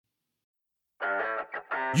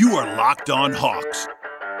You are Locked On Hawks,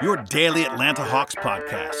 your daily Atlanta Hawks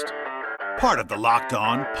podcast. Part of the Locked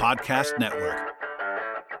On Podcast Network.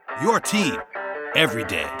 Your team every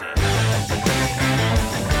day.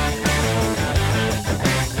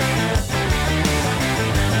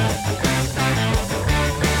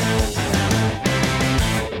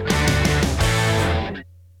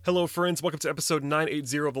 Hello, friends. Welcome to episode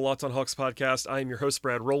 980 of the Locked On Hawks podcast. I am your host,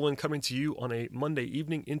 Brad Rowland, coming to you on a Monday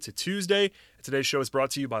evening into Tuesday. Today's show is brought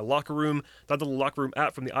to you by Locker Room. Download the Locker Room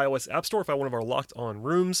app from the iOS App Store. Find one of our Locked On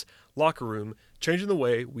rooms. Locker Room, changing the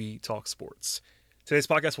way we talk sports. Today's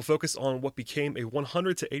podcast will focus on what became a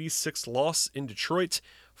 100-86 loss in Detroit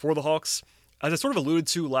for the Hawks. As I sort of alluded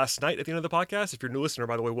to last night at the end of the podcast, if you're a new listener,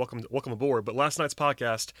 by the way, welcome aboard. But last night's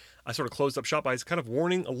podcast, I sort of closed up shop by kind of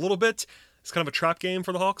warning a little bit. It's kind of a trap game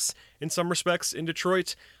for the Hawks in some respects in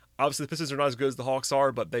Detroit. Obviously, the Pistons are not as good as the Hawks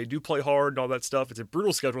are, but they do play hard and all that stuff. It's a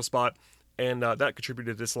brutal schedule spot, and that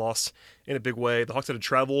contributed to this loss in a big way. The Hawks had to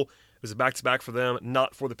travel. It was a back-to-back for them,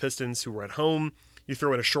 not for the Pistons, who were at home. You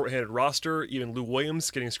throw in a shorthanded roster, even Lou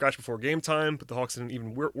Williams getting scratched before game time, but the Hawks in an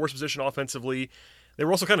even worse position offensively. They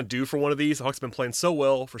were also kind of due for one of these. The Hawks have been playing so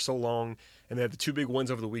well for so long, and they had the two big wins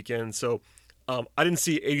over the weekend. So I didn't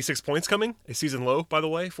see 86 points coming, a season low, by the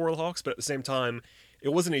way, for the Hawks. But at the same time, it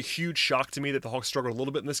wasn't a huge shock to me that the Hawks struggled a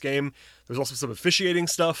little bit in this game. There was also some officiating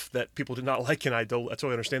stuff that people did not like, and I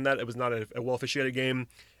totally understand that. It was not a well-officiated game.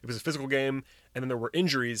 It was a physical game, and then there were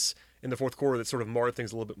injuries in the fourth quarter that sort of marred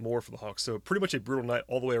things a little bit more for the Hawks. So pretty much a brutal night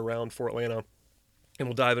all the way around for Atlanta. And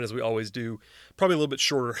we'll dive in as we always do, probably a little bit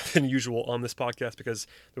shorter than usual on this podcast because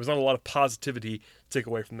there was not a lot of positivity to take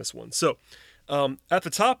away from this one. So at the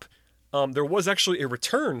top, there was actually a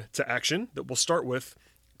return to action that we'll start with.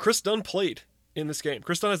 Kris Dunn played in this game.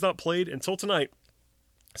 Kris Dunn has not played until tonight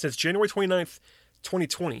since January 29th,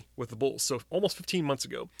 2020 with the Bulls, so almost 15 months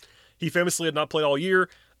ago. He famously had not played all year.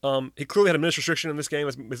 He clearly had a minutes restriction in this game,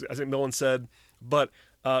 as McMillan said, but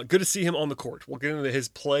good to see him on the court. We'll get into his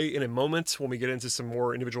play in a moment when we get into some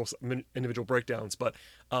more individual breakdowns, but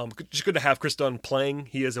just good to have Kris Dunn playing.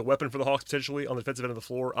 He is a weapon for the Hawks potentially on the defensive end of the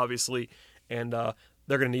floor, obviously, and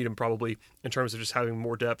they're going to need him probably in terms of just having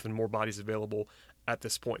more depth and more bodies available at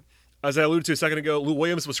this point. As I alluded to a second ago, Lou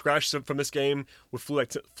Williams was scratched from this game with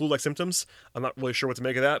flu-like symptoms. I'm not really sure what to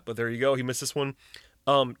make of that, but there you go. He missed this one.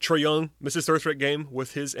 Trae Young missed his third straight game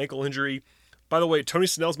with his ankle injury. By the way, Tony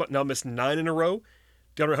Snell's now missed 9 in a row.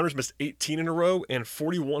 DeAndre Hunter's missed 18 in a row and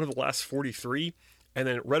 41 of the last 43. And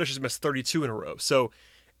then Reddish has missed 32 in a row. So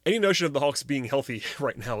any notion of the Hawks being healthy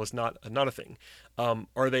right now is not a thing.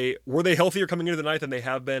 Were they healthier coming into the night than they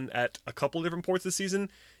have been at a couple of different points this season?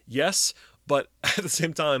 Yes, but at the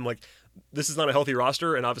same time, like, this is not a healthy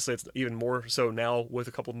roster, and obviously it's even more so now with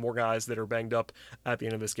a couple more guys that are banged up at the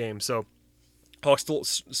end of this game. So Hawks still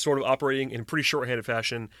sort of operating in pretty shorthanded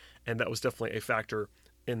fashion, and that was definitely a factor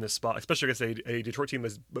in this spot, especially against a Detroit team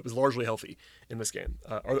that was largely healthy in this game.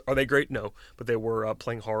 Are they great? No, but they were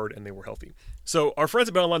playing hard and they were healthy. So our friends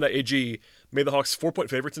at BetOnline.ag made the Hawks 4-point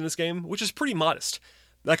favorites in this game, which is pretty modest.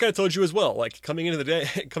 That kind of told you as well. Like coming into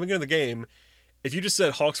the game, if you just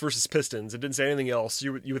said Hawks versus Pistons and didn't say anything else,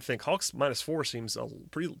 you would think Hawks -4 seems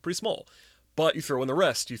pretty small. But you throw in the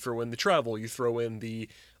rest, you throw in the travel, you throw in the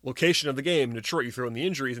location of the game in Detroit, you throw in the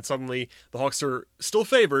injuries, and suddenly the Hawks are still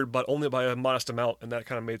favored, but only by a modest amount, and that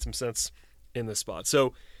kind of made some sense in this spot.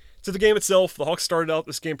 So, to the game itself, the Hawks started out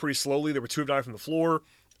this game pretty slowly. They were 2 of 9 from the floor.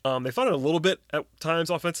 They found it a little bit at times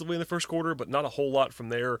offensively in the first quarter, but not a whole lot from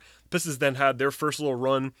there. The Pistons then had their first little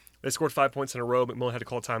run. They scored 5 points in a row. McMillan had to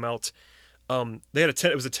call a timeout.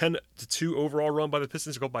 It was a 10-2 overall run by the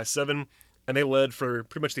Pistons to go up by 7. And they led for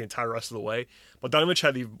pretty much the entire rest of the way. But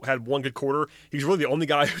Bogdanovich had one good quarter. He's really the only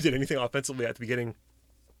guy who did anything offensively at the beginning.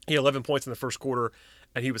 He had 11 points in the first quarter,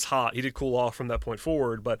 and he was hot. He did cool off from that point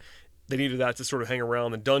forward, but they needed that to sort of hang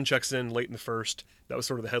around. And Dunn checks in late in the first. That was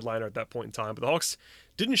sort of the headliner at that point in time. But the Hawks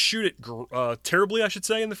didn't shoot it terribly, I should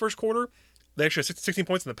say, in the first quarter. They actually had 16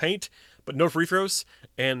 points in the paint, but no free throws.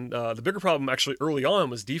 And the bigger problem actually early on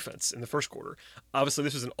was defense in the first quarter. Obviously,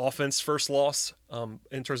 this was an offense-first loss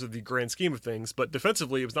in terms of the grand scheme of things, but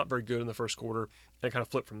defensively, it was not very good in the first quarter, and it kind of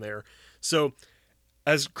flipped from there. So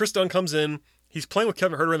as Kris Dunn comes in, he's playing with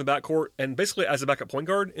Kevin Huerter in the backcourt, and basically as a backup point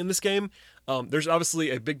guard in this game. There's obviously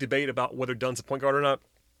a big debate about whether Dunn's a point guard or not.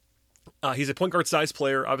 He's a point guard size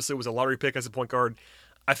player. Obviously, was a lottery pick as a point guard.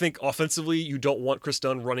 I think offensively, you don't want Kris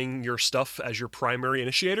Dunn running your stuff as your primary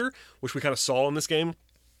initiator, which we kind of saw in this game.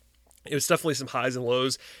 It was definitely some highs and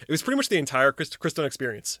lows. It was pretty much the entire Kris Dunn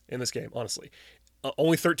experience in this game, honestly.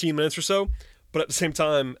 Only 13 minutes or so, but at the same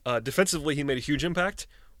time, defensively, he made a huge impact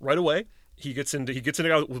right away. He gets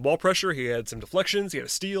into with ball pressure. He had some deflections. He had a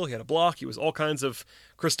steal. He had a block. He was all kinds of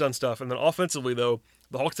Chris Dunn stuff. And then offensively, though,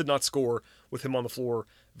 the Hawks did not score with him on the floor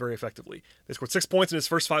very effectively. They scored 6 points in his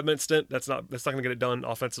first 5-minute stint. That's not going to get it done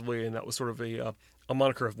offensively, and that was sort of a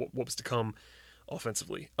moniker of what was to come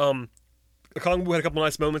offensively. Okongwu had a couple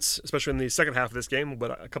nice moments, especially in the second half of this game,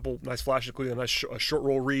 but a couple nice flashes, including a short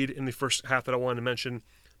roll read in the first half that I wanted to mention.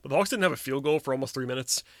 But the Hawks didn't have a field goal for almost 3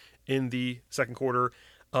 minutes in the second quarter.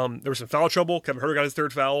 There was some foul trouble. Kevin Huerter got his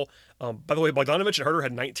third foul. By the way, Bogdanovic and Huerter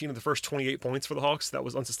had 19 of the first 28 points for the Hawks. That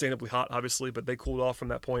was unsustainably hot, obviously, but they cooled off from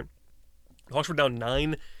that point. The Hawks were down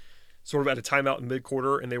 9, sort of at a timeout in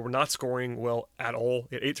mid-quarter, and they were not scoring well at all.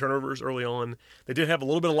 They had 8 turnovers early on. They did have a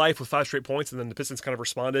little bit of life with 5 straight points, and then the Pistons kind of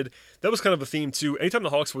responded. That was kind of a theme, too. Anytime the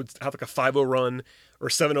Hawks would have like a 5-0 run or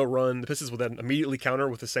 7-0 run, the Pistons would then immediately counter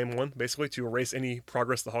with the same one, basically, to erase any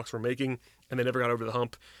progress the Hawks were making, and they never got over the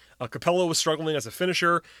hump. Capella was struggling as a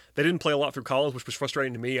finisher. They didn't play a lot through Collins, which was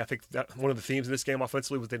frustrating to me. I think that one of the themes in this game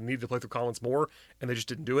offensively was they needed to play through Collins more, and they just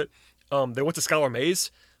didn't do it. They went to Skylar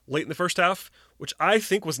Mays late in the first half, which I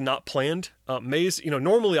think was not planned. Mays,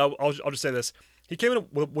 normally I'll just say this. He came in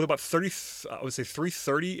with about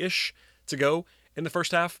 3:30-ish to go in the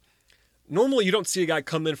first half. Normally you don't see a guy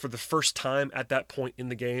come in for the first time at that point in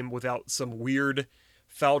the game without some weird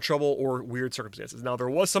foul trouble or weird circumstances. Now, there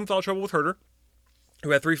was some foul trouble with Huerter, who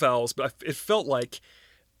had 3 fouls, but it felt like,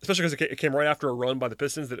 especially because it came right after a run by the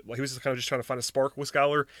Pistons, that he was kind of just trying to find a spark with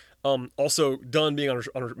Skylar. Also, Dunn being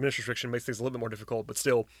under minutes restriction makes things a little bit more difficult, but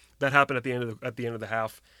still, that happened at the end of the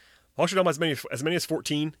half. Hawks were down by as many as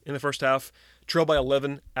 14 in the first half, trailed by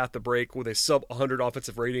 11 at the break with a sub-100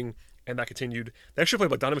 offensive rating, and that continued. They actually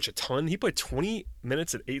played Bogdanovic a ton. He played 20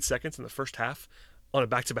 minutes and 8 seconds in the first half on a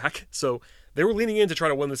back-to-back, so they were leaning in to try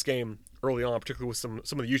to win this game early on, particularly with some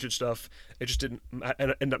of the usage stuff. It just didn't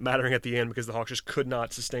end up mattering at the end because the Hawks just could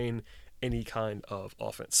not sustain any kind of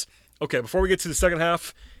offense. Okay, before we get to the second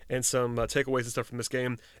half and some takeaways and stuff from this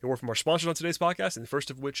game, a word from our sponsors on today's podcast, and the first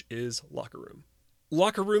of which is Locker Room.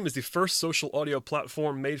 Locker Room is the first social audio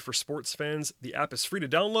platform made for sports fans. The app is free to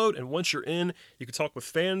download, and once you're in, you can talk with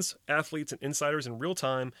fans, athletes, and insiders in real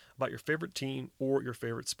time about your favorite team or your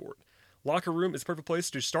favorite sport. Locker Room is the perfect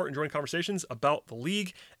place to start and join conversations about the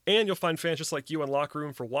league, and you'll find fans just like you on Locker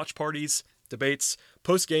Room for watch parties, debates,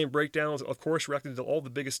 post-game breakdowns, of course, reacting to all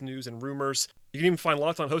the biggest news and rumors. You can even find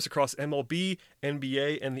Locked On hosts across MLB,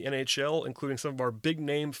 NBA, and the NHL, including some of our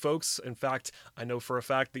big-name folks. In fact, I know for a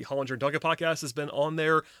fact the Hollinger and Duncan podcast has been on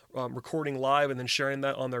there, recording live and then sharing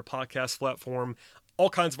that on their podcast platform.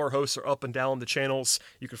 All kinds of our hosts are up and down the channels.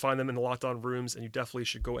 You can find them in the Locked On rooms, and you definitely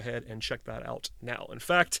should go ahead and check that out now. In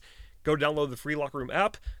fact, go download the free Locker Room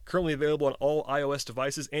app, currently available on all iOS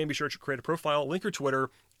devices, and be sure to create a profile, link your Twitter,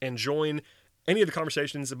 and join any of the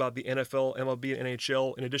conversations about the NFL, MLB, and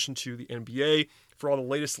NHL, in addition to the NBA, for all the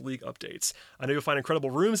latest league updates. I know you'll find incredible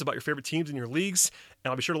rooms about your favorite teams in your leagues, and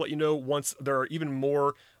I'll be sure to let you know once there are even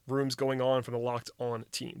more rooms going on from the Locked On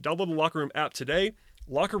team. Download the Locker Room app today.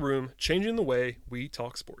 Locker Room, changing the way we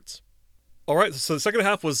talk sports. All right, so the second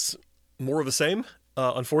half was more of the same.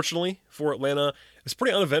 Unfortunately for Atlanta, it was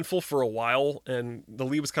pretty uneventful for a while, and the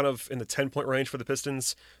lead was kind of in the 10-point range for the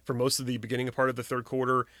Pistons for most of the beginning part of the third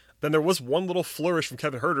quarter. Then there was one little flourish from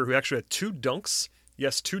Kevin Huerter, who actually had 2 dunks.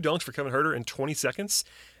 Yes, 2 dunks for Kevin Huerter in 20 seconds.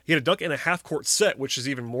 He had a dunk in a half-court set, which is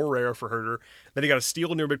even more rare for Huerter. Then he got a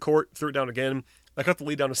steal near midcourt, threw it down again. That cut the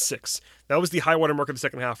lead down to 6. That was the high-water mark of the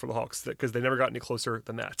second half for the Hawks, because they never got any closer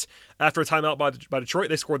than that. After a timeout by Detroit,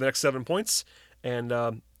 they scored the next 7 points,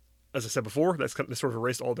 and as I said before, that sort of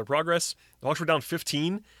erased all their progress. The Hawks were down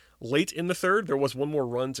 15 late in the third. There was one more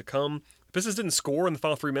run to come. The Pistons didn't score in the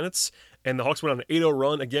final 3 minutes, and the Hawks went on an 8-0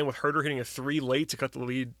 run, again with Huerter hitting a 3 late to cut the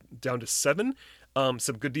lead down to 7.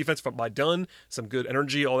 Some good defense by Dunn, some good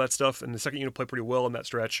energy, all that stuff, and the second unit played pretty well in that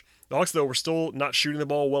stretch. The Hawks, though, were still not shooting the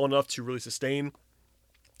ball well enough to really sustain,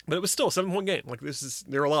 but it was still a 7-point game.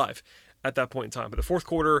 They're alive at that point in time. But the fourth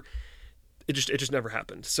quarter, it just never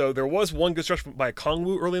happened. So there was one good stretch by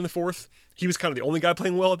Okongwu early in the fourth. He was kind of the only guy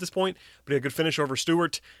playing well at this point, but he had a good finish over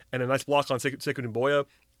Stewart and a nice block on Sekou Doumbouya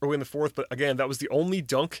early in the fourth. But again, that was the only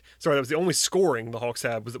scoring the Hawks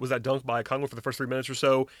had was that dunk by Okongwu for the first 3 minutes or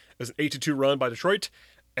so. It was an 8-2 run by Detroit,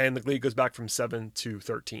 and the lead goes back from 7 to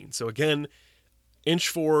 13. So again, inch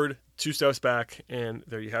forward, 2 steps back, and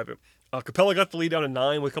there you have it. Capella got the lead down to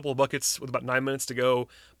 9 with a couple of buckets with about 9 minutes to go.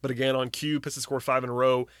 But again, on cue, Pistons scored 5 in a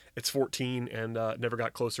row. It's 14 and never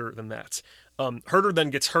got closer than that. Huerter then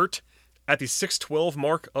gets hurt at the 6:12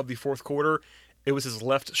 mark of the fourth quarter. It was his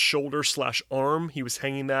left shoulder / arm. He was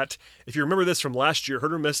hanging that. If you remember this from last year,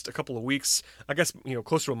 Huerter missed a couple of weeks, I guess,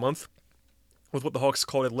 close to a month, with what the Hawks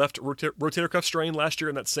called a left rotator cuff strain last year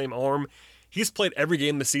in that same arm. He's played every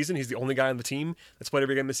game this season. He's the only guy on the team that's played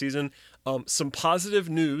every game this season. Some positive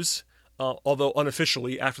news, although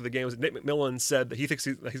unofficially after the game, was that Nate McMillan said that he thinks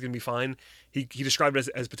he's going to be fine. He described it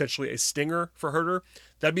as potentially a stinger for Huerter.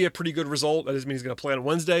 That'd be a pretty good result. That doesn't mean he's going to play on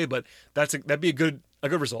Wednesday, but that'd be a good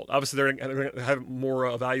result. Obviously, they're going to have it more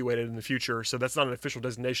evaluated in the future, so that's not an official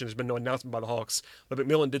designation. There's been no announcement by the Hawks, but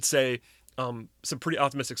McMillan did say some pretty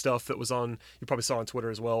optimistic stuff that was you probably saw on Twitter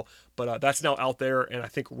as well, but that's now out there, and I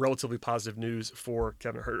think relatively positive news for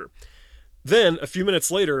Kevin Huerter. Then, a few minutes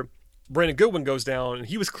later, Brandon Goodwin goes down, and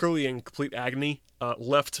he was clearly in complete agony.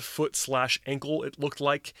 Left foot / ankle, it looked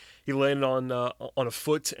like. He landed on a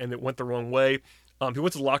foot, and it went the wrong way. He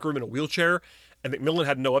went to the locker room in a wheelchair, and McMillan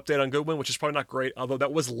had no update on Goodwin, which is probably not great, although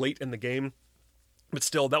that was late in the game. But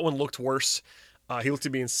still, that one looked worse. He looked to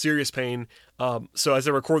be in serious pain. So as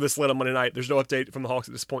I record this late on Monday night, there's no update from the Hawks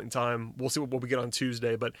at this point in time. We'll see what we get on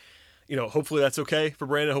Tuesday, but hopefully that's okay for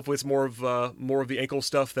Brandon. Hopefully it's more of the ankle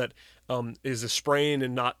stuff that is a sprain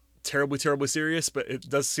and not terribly serious. But it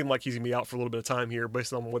does seem like he's gonna be out for a little bit of time here,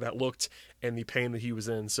 based on the way that looked and the pain that he was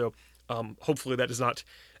in. So hopefully that is not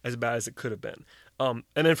as bad as it could have been. And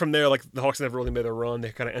then from there, like, the Hawks never really made a run.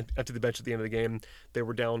 They kind of emptied the bench at the end of the game. They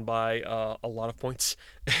were down by a lot of points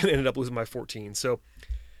and ended up losing by 14. So,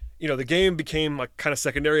 the game became like kind of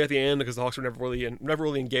secondary at the end because the Hawks were never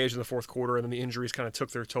really engaged in the fourth quarter, and then the injuries kind of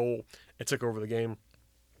took their toll and took over the game.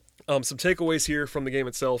 Some takeaways here from the game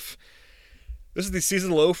itself. This is the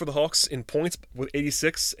season low for the Hawks in points with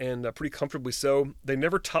 86, and pretty comfortably so. They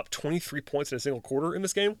never topped 23 points in a single quarter in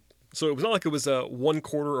this game. So it was not like it was a one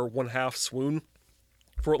quarter or one half swoon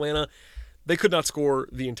for Atlanta. They could not score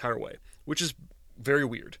the entire way, which is very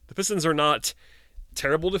weird. The Pistons are not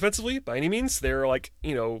terrible defensively by any means. They're like,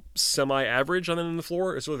 semi-average on the end of the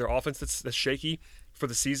floor. It's really their offense that's shaky for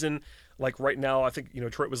the season. Like right now, I think,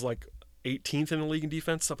 Detroit was like 18th in the league in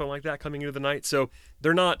defense, something like that coming into the night. So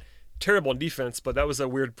they're not terrible on defense, but that was a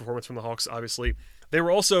weird performance from the Hawks, obviously. They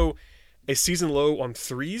were also a season low on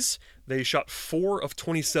threes. They shot 4 of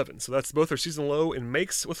 27. So that's both their season low in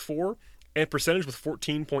makes with 4 and percentage with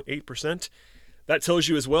 14.8%. That tells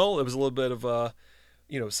you as well, it was a little bit of,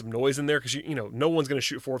 some noise in there because, no one's going to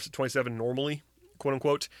shoot 4 of 27 normally, quote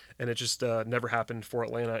unquote. And it just never happened for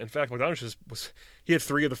Atlanta. In fact, Bogdanovich he had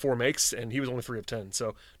 3 of the 4 makes and he was only 3 of 10.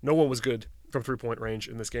 So no one was good from 3-point range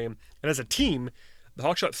in this game. And as a team, the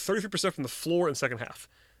Hawks shot 33% from the floor in the second half,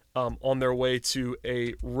 on their way to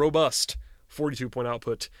a robust 42-point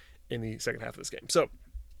output in the second half of this game. So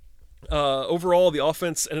overall, the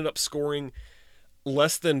offense ended up scoring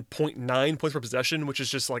less than 0.9 points per possession, which is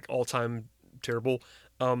just like all-time terrible.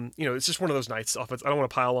 It's just one of those nights offense. I don't want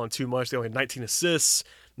to pile on too much. They only had 19 assists.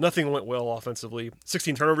 Nothing went well offensively.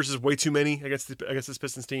 16 turnovers is way too many against this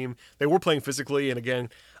Pistons team. They were playing physically, and again,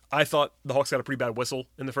 I thought the Hawks got a pretty bad whistle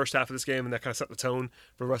in the first half of this game, and that kind of set the tone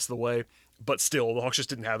for the rest of the way. But still, the Hawks just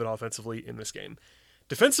didn't have it offensively in this game.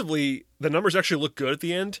 Defensively, the numbers actually look good at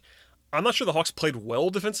the end. I'm not sure the Hawks played well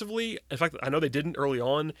defensively. In fact, I know they didn't early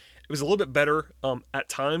on. It was a little bit better at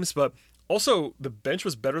times, but also the bench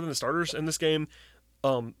was better than the starters in this game.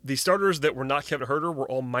 The starters that were not Kevin Huerter were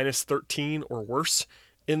all minus 13 or worse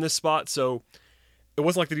in this spot, so it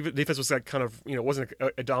wasn't like the defense was like kind of, it wasn't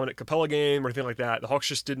a dominant Capella game or anything like that. The Hawks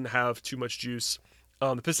just didn't have too much juice.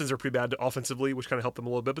 The Pistons are pretty bad offensively, which kind of helped them a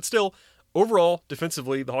little bit, but still, overall,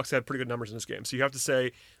 defensively, the Hawks had pretty good numbers in this game. So you have to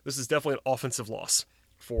say this is definitely an offensive loss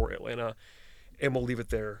for Atlanta, and we'll leave it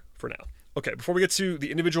there for now. Okay, before we get to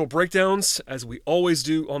the individual breakdowns, as we always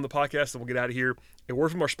do on the podcast, and we'll get out of here, a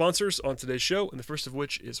word from our sponsors on today's show, and the first of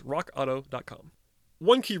which is RockAuto.com.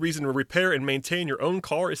 One key reason to repair and maintain your own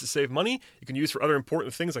car is to save money. You can use for other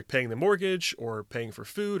important things like paying the mortgage or paying for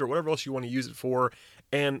food or whatever else you want to use it for.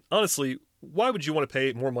 And honestly, why would you want to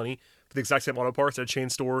pay more money for the exact same auto parts at a chain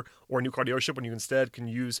store or a new car dealership when you instead can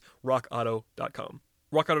use RockAuto.com?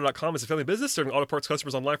 RockAuto.com is a family business serving auto parts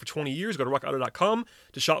customers online for 20 years. Go to RockAuto.com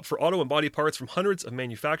to shop for auto and body parts from hundreds of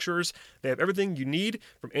manufacturers. They have everything you need,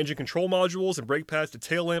 from engine control modules and brake pads to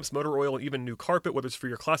tail lamps, motor oil, and even new carpet, whether it's for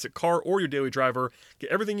your classic car or your daily driver. Get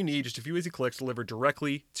everything you need, just a few easy clicks delivered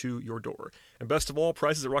directly to your door. And best of all,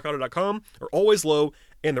 prices at RockAuto.com are always low,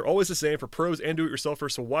 and they're always the same for pros and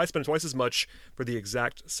do-it-yourselfers, so why spend twice as much for the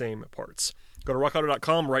exact same parts? Go to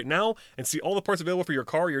RockAuto.com right now and see all the parts available for your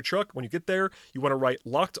car or your truck. When you get there, you want to write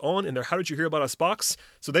Locked On in their How Did You Hear About Us box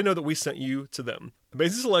so they know that we sent you to them.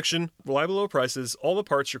 Amazing selection, reliable low prices, all the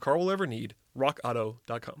parts your car will ever need.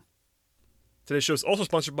 RockAuto.com. Today's show is also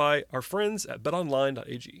sponsored by our friends at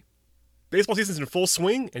BetOnline.ag. Baseball season's in full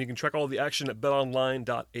swing, and you can track all of the action at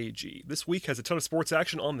betonline.ag. This week has a ton of sports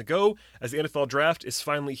action on the go, as the NFL Draft is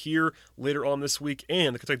finally here later on this week,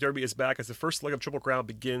 and the Kentucky Derby is back as the first leg of Triple Crown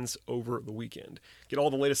begins over the weekend. Get all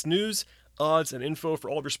the latest news, odds, and info for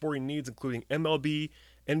all of your sporting needs, including MLB,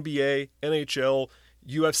 NBA, NHL,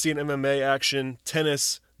 UFC and MMA action,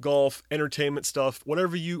 tennis, golf, entertainment stuff,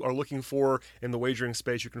 whatever you are looking for in the wagering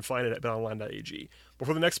space, you can find it at betonline.ag.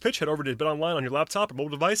 Before the next pitch, head over to BetOnline on your laptop or mobile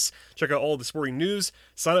device. Check out all of the sporting news,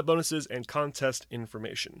 sign-up bonuses, and contest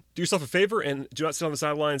information. Do yourself a favor and do not sit on the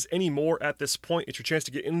sidelines anymore at this point. It's your chance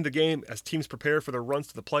to get into the game as teams prepare for their runs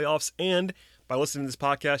to the playoffs, and by listening to this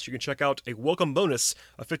podcast, you can check out a welcome bonus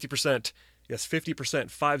of 50%, yes, 50%,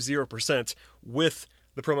 50%, with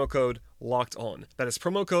the promo code Locked On. That is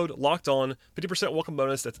promo code Locked On, 50% welcome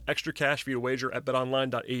bonus. That's extra cash for you to wager at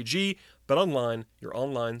betonline.ag. BetOnline, your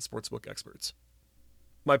online sportsbook experts.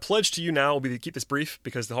 My pledge to you now will be to keep this brief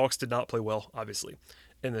because the Hawks did not play well, obviously,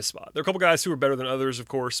 in this spot. There are a couple guys who were better than others, of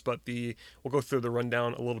course, but we'll go through the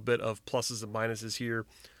rundown a little bit of pluses and minuses here.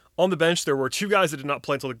 On the bench, there were two guys that did not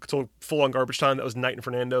play until full-on garbage time. That was Knight and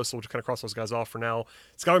Fernando, so we'll just kind of cross those guys off for now.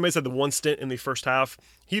 Skylar Mays had the one stint in the first half.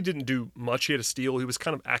 He didn't do much. He had a steal. He was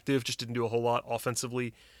kind of active, just didn't do a whole lot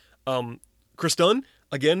offensively. Chris Dunn,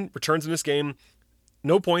 again, returns in this game.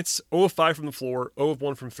 No points, 0 of 5 from the floor, 0 of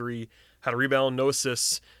 1 from 3. Had a rebound, no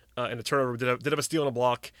assists, and a turnover. Did have a steal and a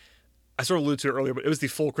block. I sort of alluded to it earlier, but it was the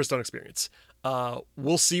full Chris Dunn experience.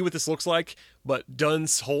 We'll see what this looks like, but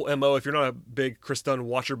Dunn's whole MO, if you're not a big Chris Dunn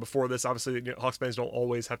watcher before this, obviously Hawks fans don't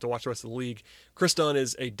always have to watch the rest of the league. Chris Dunn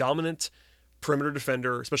is a dominant perimeter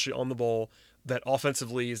defender, especially on the ball, that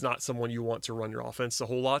offensively is not someone you want to run your offense a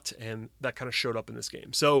whole lot, and that kind of showed up in this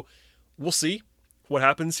game. So we'll see what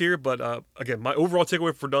happens here, but again, my overall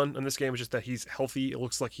takeaway for Dunn in this game is just that he's healthy. It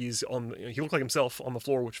looks like he looked like himself on the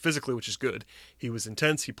floor, which is good. He was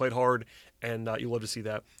intense, he played hard, and you love to see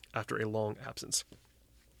that after a long absence.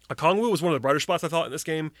 Okongwu was one of the brighter spots, I thought, in this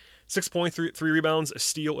game. 6 points, 3 rebounds, a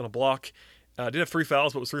steal, and a block. Did have 3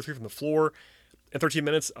 fouls, but was 3 from the floor. In 13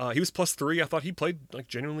 minutes, he was +3. I thought he played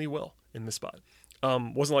genuinely well in this spot.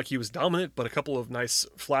 Wasn't like he was dominant, but a couple of nice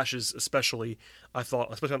flashes, especially, I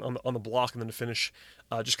thought, especially on the block and then the finish,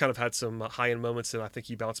 just kind of had some high-end moments, and I think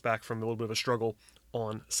he bounced back from a little bit of a struggle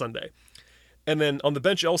on Sunday. And then on the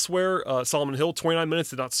bench elsewhere, Solomon Hill, 29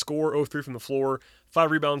 minutes, did not score, 0-3 from the floor,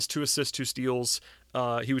 5 rebounds, 2 assists, 2 steals.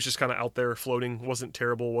 He was just kind of out there floating, wasn't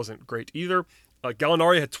terrible, wasn't great either.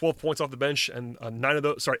 Gallinari had 12 points off the bench, and 8 of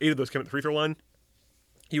those came at the free throw line.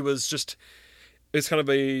 It's kind of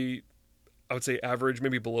a, I would say, average,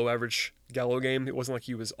 maybe below average Gallo game. It wasn't like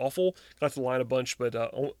he was awful. Got to the line a bunch, but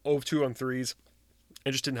 0 of 2 on threes,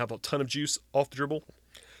 and just didn't have a ton of juice off the dribble.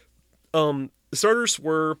 The starters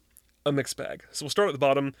were a mixed bag. So we'll start at the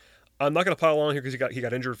bottom. I'm not going to pile on here because he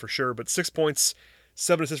got injured for sure, but 6 points,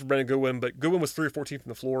 7 assists for Brandon Goodwin, but Goodwin was 3 of 14 from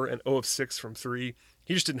the floor and 0 of 6 from 3.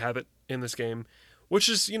 He just didn't have it in this game, which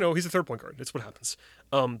is, he's a third point guard. It's what happens.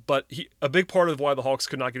 But a big part of why the Hawks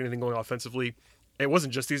could not get anything going offensively, it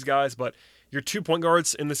wasn't just these guys, but your 2 point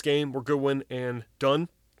guards in this game were Goodwin and Dunn,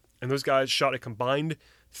 and those guys shot a combined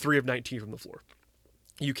 3 of 19 from the floor.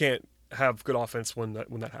 You can't have good offense when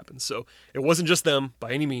that happens. So it wasn't just them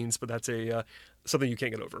by any means, but that's something you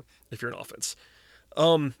can't get over if you're an offense.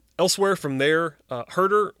 Elsewhere from there,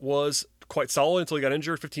 Herter was quite solid until he got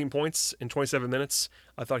injured. 15 points in 27 minutes.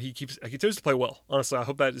 I thought he continues to play well. Honestly, I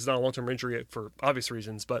hope that is not a long-term injury for obvious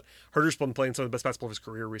reasons, but Herter's been playing some of the best basketball of his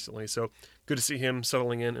career recently, so good to see him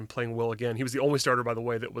settling in and playing well again. He was the only starter, by the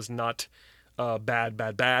way, that was not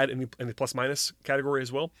bad in the plus-minus category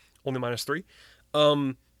as well, only -3.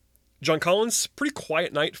 John Collins, pretty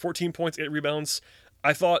quiet night, 14 points, 8 rebounds.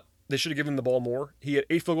 I thought they should have given him the ball more. He had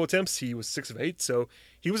 8 field goal attempts. He was 6 of 8, so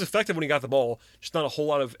he was effective when he got the ball. Just not a whole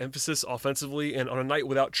lot of emphasis offensively, and on a night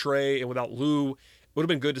without Trey and without Lou, it would have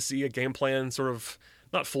been good to see a game plan sort of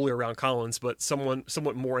not fully around Collins, but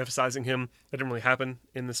somewhat more emphasizing him. That didn't really happen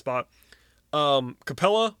in this spot.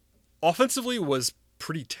 Capella, offensively, was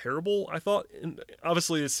pretty terrible, I thought. And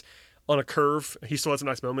obviously, it's on a curve. He still had some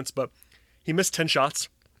nice moments, but he missed 10 shots.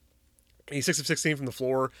 He's 6 of 16 from the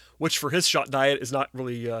floor, which for his shot diet is not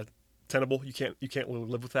really tenable. You can't really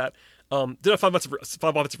live with that. Did have 5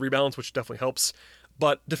 offensive rebounds, which definitely helps.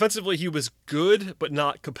 But defensively, he was good, but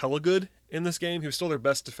not Capella good in this game. He was still their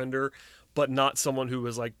best defender, but not someone who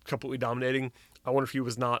was completely dominating. I wonder if he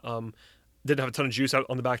was not didn't have a ton of juice out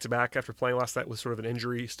on the back-to-back after playing last night with sort of an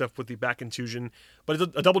injury stuff with the back contusion. But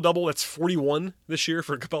a double-double, that's 41 this year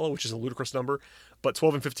for Capella, which is a ludicrous number. But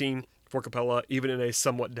 12 and 15 for Capella, even in a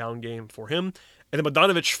somewhat down game for him. And then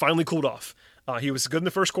Bogdanovic finally cooled off. He was good in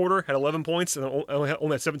the first quarter, had 11 points, and only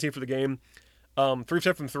had 17 for the game. 3 of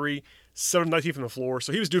 10 from 3, 7 of 19 from the floor.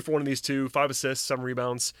 So he was due for one of these two, 5 assists, 7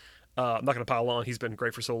 rebounds. I'm not going to pile on. He's been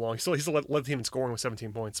great for so long. He's still led the team in scoring with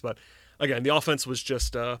 17 points. But again, the offense was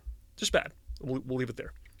just bad. We'll leave it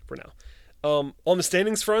there for now. On the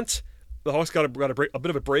standings front, the Hawks got a bit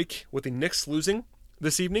of a break with the Knicks losing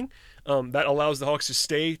this evening. That allows the Hawks to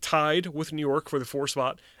stay tied with New York for the 4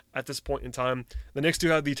 spot at this point in time. The Knicks do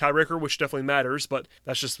have the tiebreaker, which definitely matters, but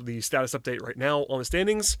that's just the status update right now on the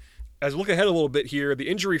standings. As we look ahead a little bit here, the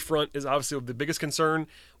injury front is obviously the biggest concern.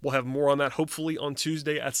 We'll have more on that hopefully on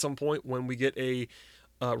Tuesday at some point when we get a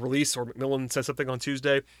release, or McMillan says something on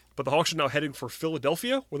Tuesday. But the Hawks are now heading for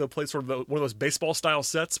Philadelphia, where they'll play sort of one of those baseball-style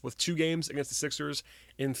sets with 2 games against the Sixers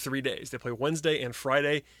in 3 days. They play Wednesday and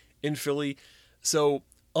Friday in Philly. So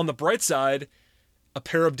on the bright side, a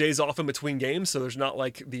pair of days off in between games, so there's not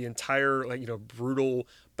like the entire brutal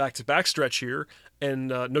back-to-back stretch here, and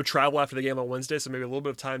no travel after the game on Wednesday, so maybe a little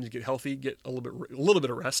bit of time to get healthy, get a little bit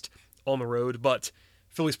of rest on the road. But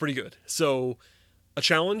Philly's pretty good, so a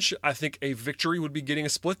challenge. I think a victory would be getting a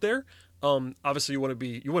split there. Obviously, you want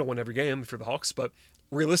to win every game if you're the Hawks, but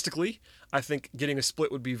realistically, I think getting a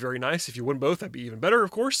split would be very nice. If you win both, that'd be even better,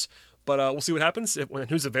 of course. But we'll see what happens when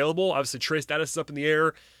who's available. Obviously, Trey status is up in the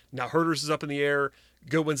air. Now Herders is up in the air.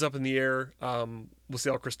 Goodwin's up in the air. We'll see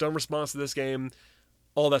how Chris Dunn responds to this game.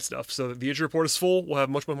 All that stuff. So the injury report is full. We'll have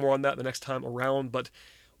much more on that the next time around. But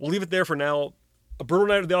we'll leave it there for now. A brutal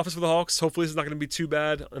night at the office for the Hawks. Hopefully this is not going to be too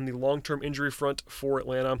bad on the long-term injury front for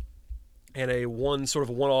Atlanta. And a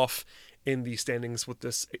one-off in the standings with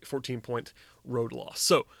this 14-point road loss.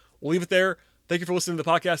 So we'll leave it there. Thank you for listening to the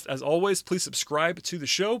podcast. As always, please subscribe to the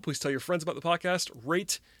show. Please tell your friends about the podcast,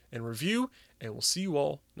 rate and review, and we'll see you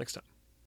all next time.